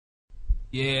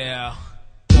Yeah.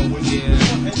 Yeah. You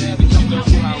know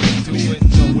how we do it.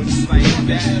 It's like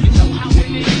that. You know how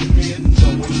it is.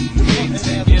 Taking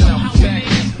effect.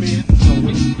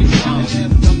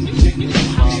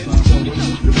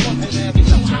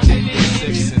 Turning the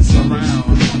sixes around.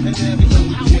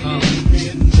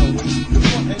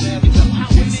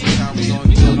 This is how we gonna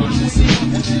do it on this.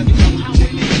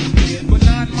 But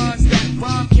 9 months that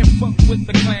rhyme can fuck with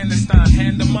the clandestine.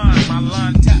 Hand of mine, my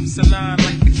line taps a line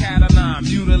like the cat of nine.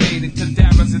 Mutilated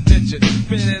cadavers and digits.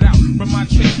 Spit it out from my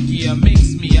trachea.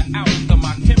 Makes me an outcome.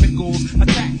 My chemicals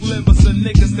attack livers and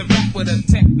niggas that rap with a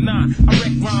tech 9. I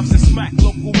wreck rhymes and smack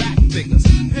local rap figures.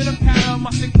 Hit a patter,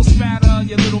 my sickle spatter,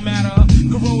 your little matter.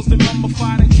 Corrodes the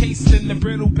mummified, encased in the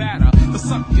brittle batter. The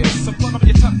suckers, so put up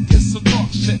your tuckers, so talk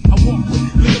shit. I walk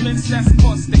with ligaments that's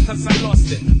caustic, cause I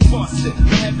lost it. Forced it,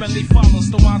 the heavenly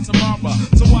follows the wild tomorrow.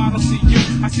 So I don't see you,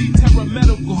 I see terror,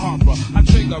 medical horror. I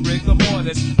trigger rigor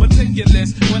mortis,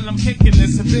 meticulous. When I'm kicking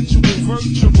this habitual,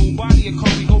 virtual body of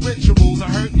cardio rituals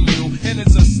are hurting you. And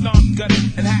it's a stomp,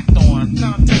 gutted, and hacked on.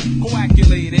 Content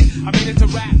coagulated, I made it to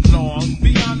rap long.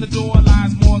 Beyond the door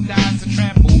lies more guys to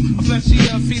trample. A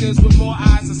fleshier feeders with more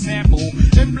eyes to sample.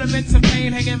 Implements of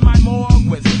pain hanging my morgue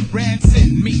with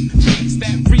rancid meat. Cheeks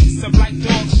that reeks of like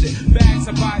dog shit. Bags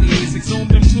of bodies, exhumed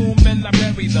them, tomb, and I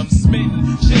bury them.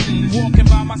 Smitten, shitting, walking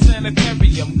by my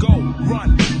sanitarium. Go,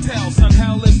 run, tell, son,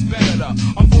 hell is better to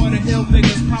avoid the hill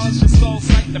niggas, polishing skulls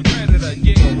like the predator.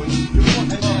 Yeah.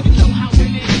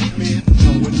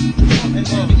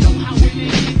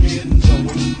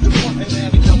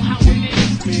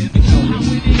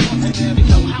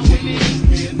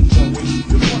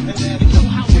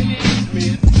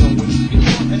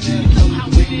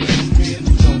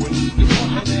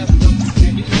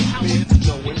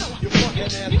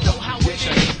 You know how it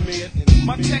is.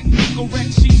 My technical wreck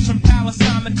sheets from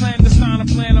Palestine, the clandestine, a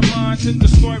plan of mine to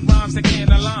destroy rhymes that can't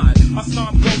align. I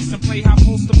stomp ghosts and play high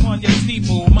post upon your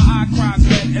steeple. My eye cries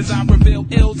red as I reveal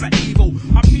ills are evil.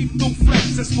 I peep through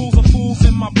flesh as fools are fools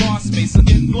in my bar space. I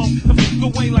get blown the freak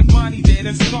away like Monty did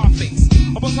in Scarface.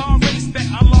 A bizarre race that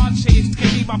I large chased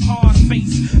can be my pa's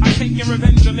face. I take your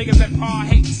revenge on niggas that pa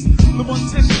hates. The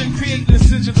mortician create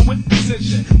decisions with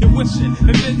precision. You're wishing,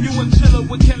 and then you a chiller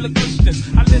with killer Christians.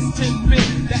 I list 10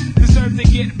 men that deserve to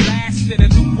get blasted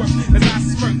and do work as I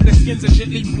smirk. Their skins are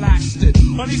gently plastered.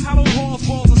 On these hollow halls,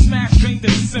 walls are smashed, drained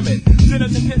and simmered.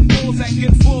 Dinners and pit bulls that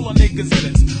get full on niggas'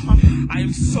 lips. I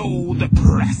am so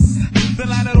depressed. The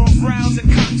light it off rounds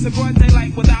and cops in broad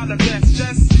daylight without a vest.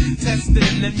 Just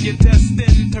testing, and you're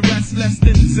destined to rest less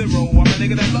than zero. I'm a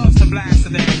nigga that loves to blast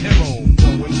and that hero.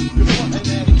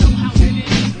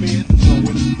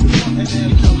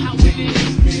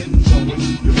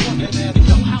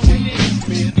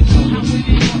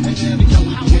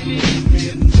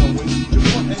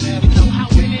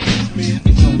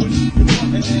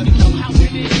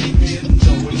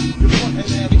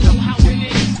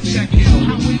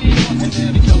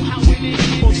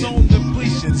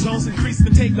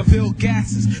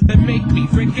 Gases that make me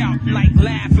freak out like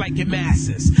laugh like your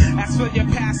masses. As for your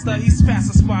pastor, he's past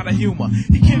a spot of humor.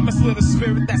 He can't mess with a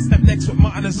spirit that step next with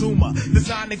Montezuma.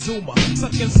 Design exhumer,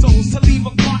 sucking souls to leave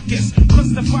a carcass.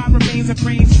 Crucified remains and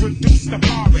brains reduced to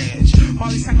porridge.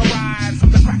 Polysaccharide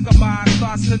from the crack of my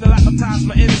starts to dilapidate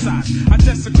my insides. I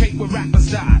desecrate where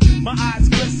rappers die. My eyes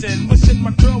glisten, wishing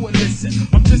my girl would listen.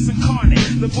 I'm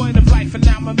disincarnate, the void of life, and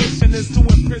now my mission is to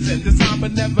imprison. Design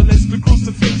benevolence through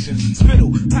crucifixion.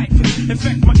 Spittle, typhus,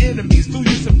 infect my enemies through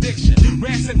use of diction.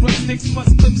 Rancid rustics plus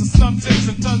clips of slum tips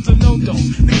and tons of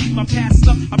no-dos. To keep my past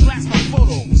up, I blast my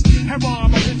photos.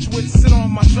 Heron, my rituals sit on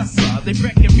my dresser. They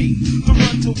beckon me to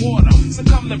run to water,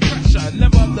 succumb to pressure.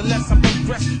 Nevertheless, I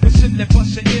progress with shit that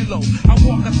bust your earlobe. I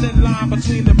walk a thin line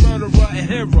between the murderer and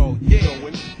hero.